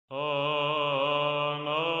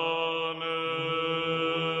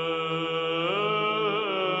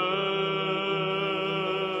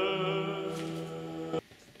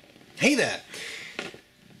Hey there!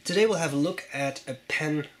 Today we'll have a look at a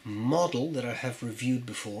pen model that I have reviewed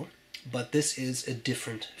before, but this is a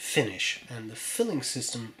different finish, and the filling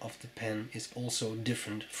system of the pen is also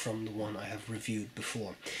different from the one I have reviewed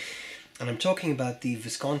before. And I'm talking about the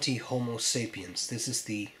Visconti Homo Sapiens. This is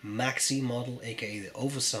the maxi model, aka the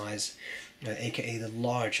oversize, aka the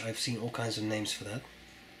large. I've seen all kinds of names for that.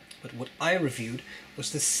 But what I reviewed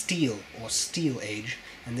was the steel or steel age,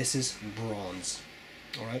 and this is bronze.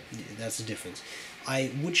 Alright, that's the difference.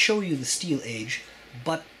 I would show you the steel age,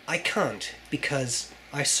 but I can't because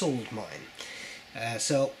I sold mine.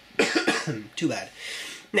 So, too bad.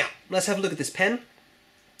 Now, let's have a look at this pen.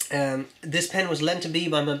 This pen was lent to me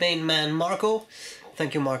by my main man Marco.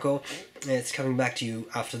 Thank you, Marco. It's coming back to you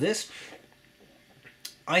after this.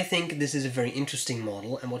 I think this is a very interesting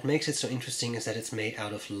model, and what makes it so interesting is that it's made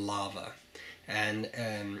out of lava. And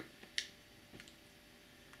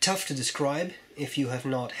tough to describe if you have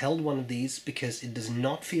not held one of these, because it does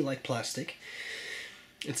not feel like plastic.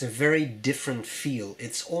 It's a very different feel.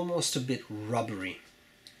 It's almost a bit rubbery,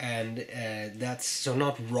 and that's so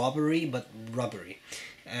not robbery but rubbery,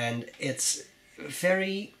 and it's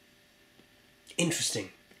very interesting.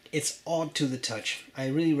 It's odd to the touch. I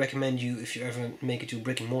really recommend you, if you ever make it to a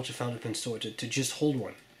brick and mortar fountain pen store, to just hold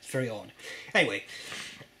one. It's very odd. Anyway,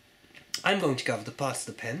 I'm going to cover the parts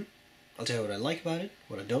of the pen. I'll tell you what I like about it,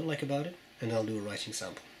 what I don't like about it, and I'll do a writing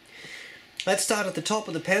sample. Let's start at the top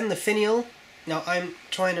of the pen, the finial. Now I'm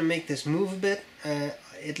trying to make this move a bit.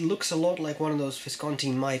 It looks a lot like one of those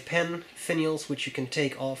Visconti My Pen finials, which you can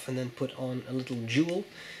take off and then put on a little jewel,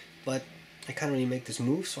 but I can't really make this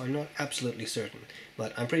move, so I'm not absolutely certain,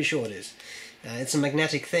 but I'm pretty sure it is. It's a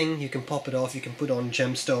magnetic thing. You can pop it off, you can put on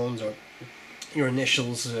gemstones or your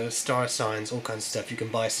initials, star signs, all kinds of stuff you can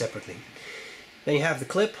buy separately. Then you have the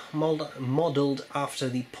clip, modeled after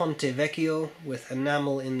the Ponte Vecchio, with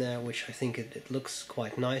enamel in there, which I think it looks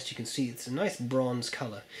quite nice. You can see it's a nice bronze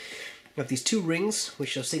color. You have these two rings,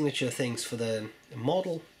 which are signature things for the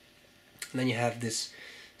model. And then you have this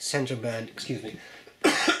center band, excuse me,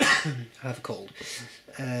 I have a cold,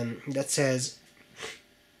 that says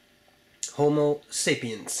Homo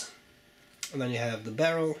Sapiens. And then you have the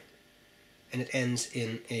barrel, and it ends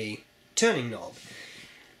in a turning knob.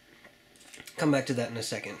 Come back to that in a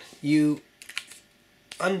second. You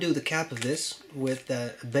undo the cap of this with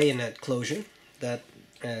the bayonet closure that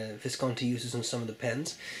Visconti uses on some of the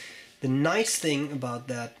pens. The nice thing about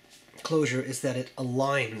that closure is that it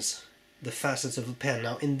aligns the facets of the pen.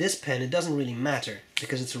 Now in this pen it doesn't really matter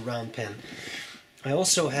because it's a round pen. I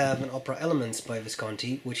also have an Opera Elements by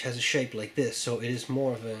Visconti, which has a shape like this, so it is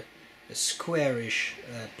more of a squarish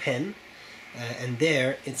pen, and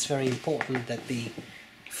there it's very important that the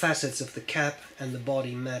facets of the cap and the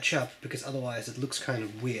body match up, because otherwise it looks kind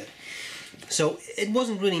of weird. So it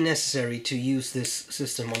wasn't really necessary to use this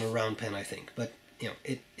system on a round pen, I think, but you know,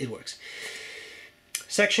 it works.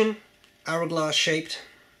 Section, hourglass shaped,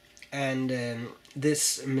 and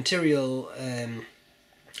this material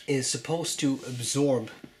is supposed to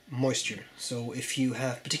absorb moisture. So if you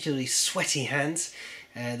have particularly sweaty hands,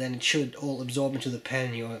 then it should all absorb into the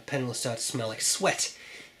pen. Your pen will start to smell like sweat,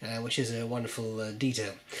 which is a wonderful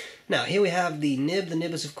detail. Now here we have the nib. The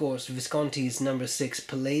nib is of course Visconti's number 6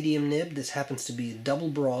 Palladium nib. This happens to be a double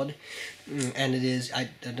broad, and it is, I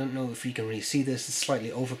don't know if you can really see this, it's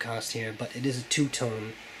slightly overcast here, but it is a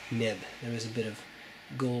two-tone nib. There is a bit of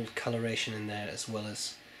gold coloration in there as well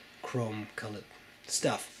as chrome colored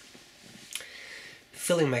stuff.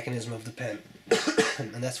 Filling mechanism of the pen,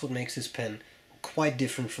 and that's what makes this pen quite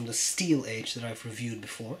different from the steel age that I've reviewed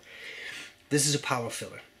before. This is a power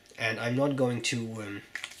filler, and I'm not going to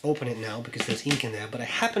open it now because there's ink in there, but I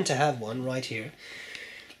happen to have one right here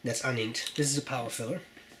that's uninked. This is a power filler.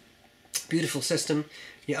 Beautiful system.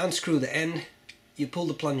 You unscrew the end, you pull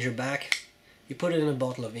the plunger back, you put it in a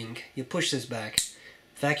bottle of ink, you push this back,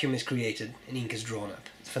 vacuum is created, and ink is drawn up.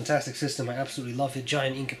 It's a fantastic system. I absolutely love it.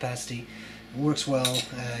 Giant ink capacity. It works well.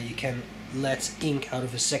 You can let ink out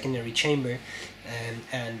of a secondary chamber,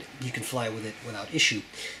 and you can fly with it without issue.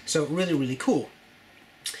 So really, really cool.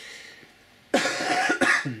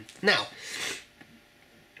 Now,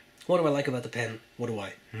 what do I like about the pen? What do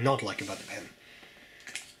I not like about the pen?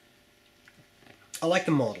 I like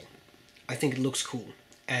the model. I think it looks cool,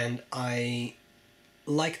 and I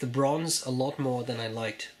like the bronze a lot more than I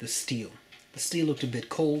liked the steel. The steel looked a bit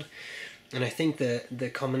cold, and I think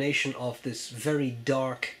the combination of this very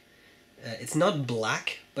dark, it's not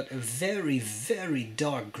black, but a very, very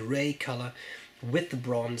dark grey color with the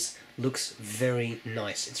bronze looks very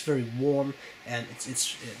nice. It's very warm, and it's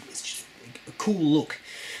just a cool look.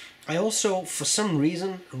 I also, for some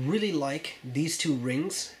reason, really like these two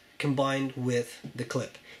rings combined with the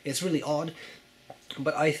clip. It's really odd,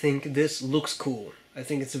 but I think this looks cool. I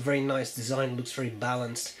think it's a very nice design, looks very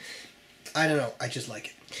balanced. I don't know, I just like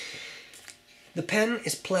it. The pen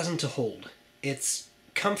is pleasant to hold. It's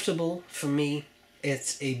comfortable for me.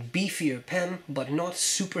 It's a beefier pen, but not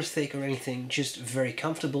super thick or anything, just very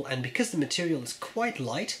comfortable. And because the material is quite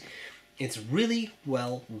light, it's really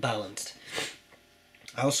well balanced.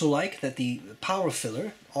 I also like that the power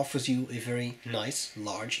filler offers you a very nice,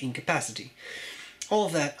 large ink capacity. All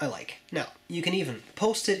of that I like. Now, you can even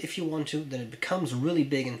post it if you want to, then it becomes really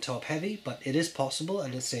big and top heavy, but it is possible,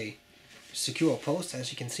 and it's a secure post,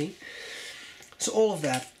 as you can see. So all of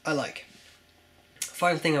that I like.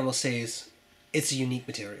 Final thing I will say is, it's a unique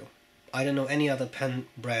material. I don't know any other pen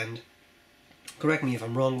brand, correct me if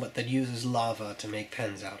I'm wrong, but that uses lava to make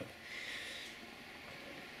pens out of.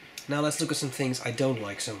 Now let's look at some things I don't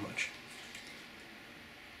like so much.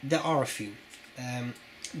 There are a few.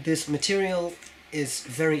 This material is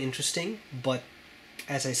very interesting, but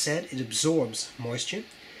as I said, it absorbs moisture.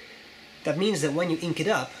 That means that when you ink it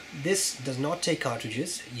up, this does not take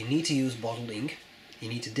cartridges. You need to use bottled ink. You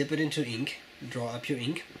need to dip it into ink, draw up your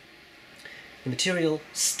ink. The material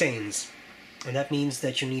stains, and that means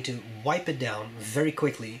that you need to wipe it down very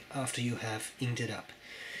quickly after you have inked it up.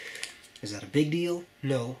 Is that a big deal?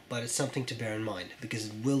 No, but it's something to bear in mind, because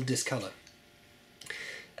it will discolor.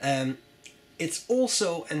 It's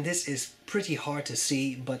also, and this is pretty hard to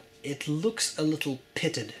see, but it looks a little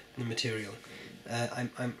pitted, the material.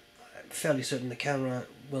 I'm fairly certain the camera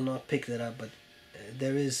will not pick that up, but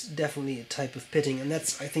there is definitely a type of pitting, and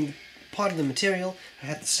that's, I think, part of the material. I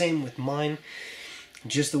had the same with mine,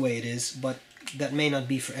 just the way it is, but that may not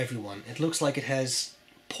be for everyone. It looks like it has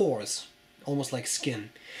pores, almost like skin,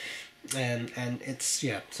 and it's,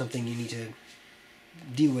 yeah, something you need to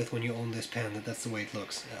deal with when you own this pen, that's the way it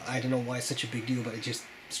looks. I don't know why it's such a big deal, but it just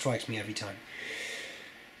strikes me every time.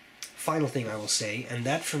 Final thing I will say, and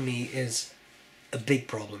that for me is a big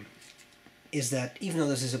problem, is that even though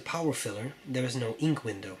this is a power filler, there is no ink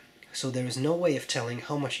window. So there is no way of telling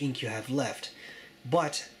how much ink you have left.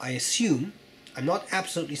 But I assume, I'm not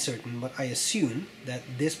absolutely certain, but I assume that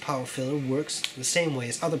this power filler works the same way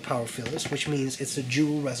as other power fillers, which means it's a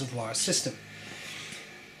dual reservoir system.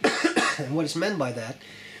 And what is meant by that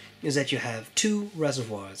is that you have two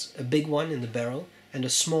reservoirs, a big one in the barrel and a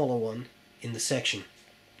smaller one in the section.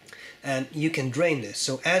 And you can drain this.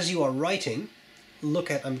 So as you are writing,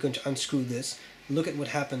 look at, I'm going to unscrew this, look at what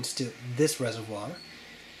happens to this reservoir.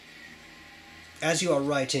 As you are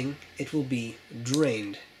writing, it will be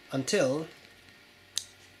drained until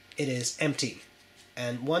it is empty.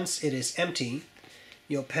 And once it is empty,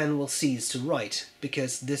 your pen will cease to write,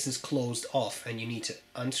 because this is closed off and you need to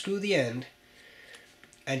unscrew the end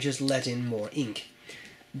and just let in more ink.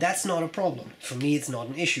 That's not a problem. For me, it's not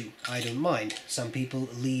an issue. I don't mind. Some people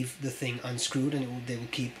leave the thing unscrewed and they will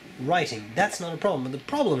keep writing. That's not a problem. But the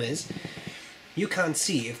problem is, you can't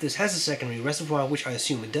see if this has a secondary reservoir, which I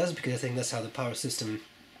assume it does, because I think that's how the power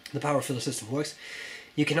filler system works.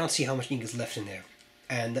 You cannot see how much ink is left in there.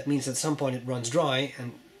 And that means at some point it runs dry,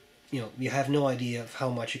 and you have no idea of how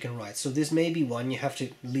much you can write. So this may be one you have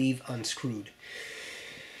to leave unscrewed.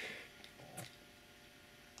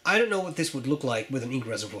 I don't know what this would look like with an ink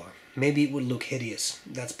reservoir. Maybe it would look hideous.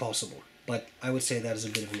 That's possible. But I would say that is a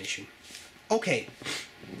bit of an issue. Okay,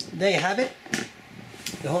 there you have it.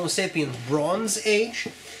 The Homo Sapiens Bronze Age.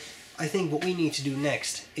 I think what we need to do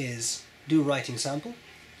next is do writing sample.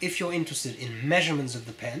 If you're interested in measurements of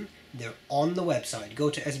the pen, they're on the website. Go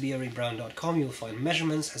to SBREBrown.com. You'll find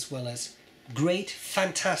measurements as well as great,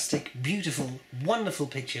 fantastic, beautiful, wonderful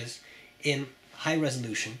pictures in high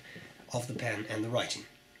resolution of the pen and the writing.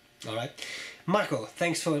 Alright. Marco,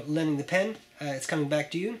 thanks for lending the pen. It's coming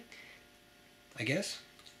back to you, I guess.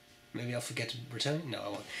 Maybe I'll forget to return it. No, I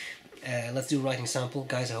won't. Let's do a writing sample.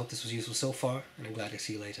 Guys, I hope this was useful so far, and I'm glad to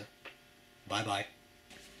see you later. Bye-bye.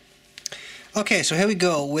 Okay, so here we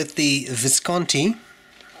go with the Visconti.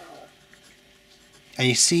 And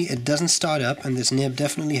you see it doesn't start up, and this nib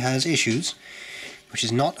definitely has issues, which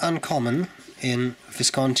is not uncommon in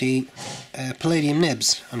Visconti palladium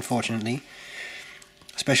nibs, unfortunately.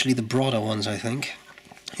 Especially the broader ones, I think.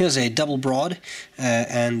 Here's a double broad,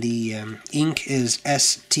 and the ink is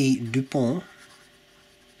St. Dupont.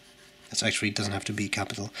 That actually doesn't have to be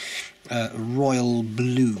capital. Royal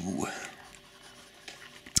Blue.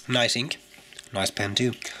 Nice ink. Nice pen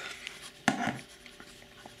too.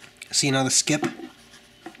 See another skip.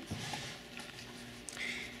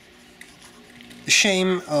 The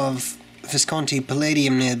shame of Visconti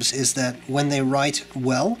palladium nibs is that when they write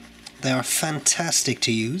well, they are fantastic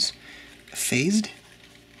to use. Phased?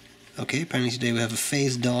 Okay, apparently today we have a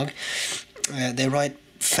phased dog. They write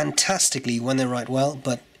fantastically when they write well,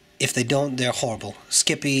 but if they don't, they're horrible.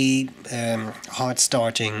 Skippy, hard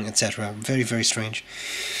starting, etc. Very, very strange.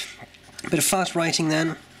 Bit of fast writing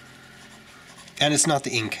then. And it's not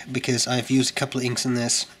the ink, because I've used a couple of inks in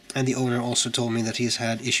this, and the owner also told me that he's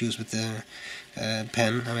had issues with the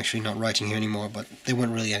pen. I'm actually not writing here anymore, but there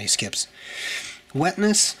weren't really any skips.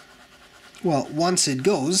 Wetness, well, once it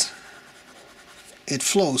goes, it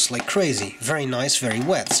flows like crazy. Very nice, very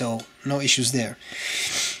wet, so no issues there.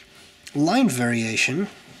 Line variation.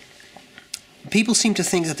 People seem to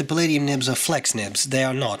think that the palladium nibs are flex nibs. They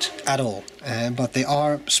are not at all, but they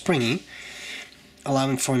are springy,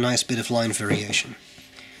 allowing for a nice bit of line variation,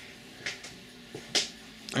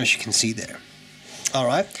 as you can see there.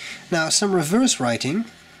 Alright, now some reverse writing.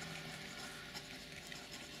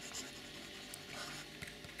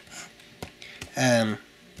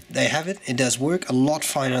 They have it. It does work a lot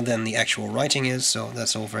finer than the actual writing is, so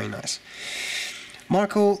that's all very nice.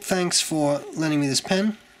 Marco, thanks for lending me this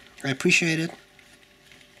pen. I appreciate it.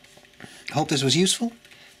 Hope this was useful,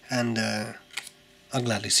 and I'll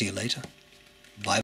gladly see you later. Bye.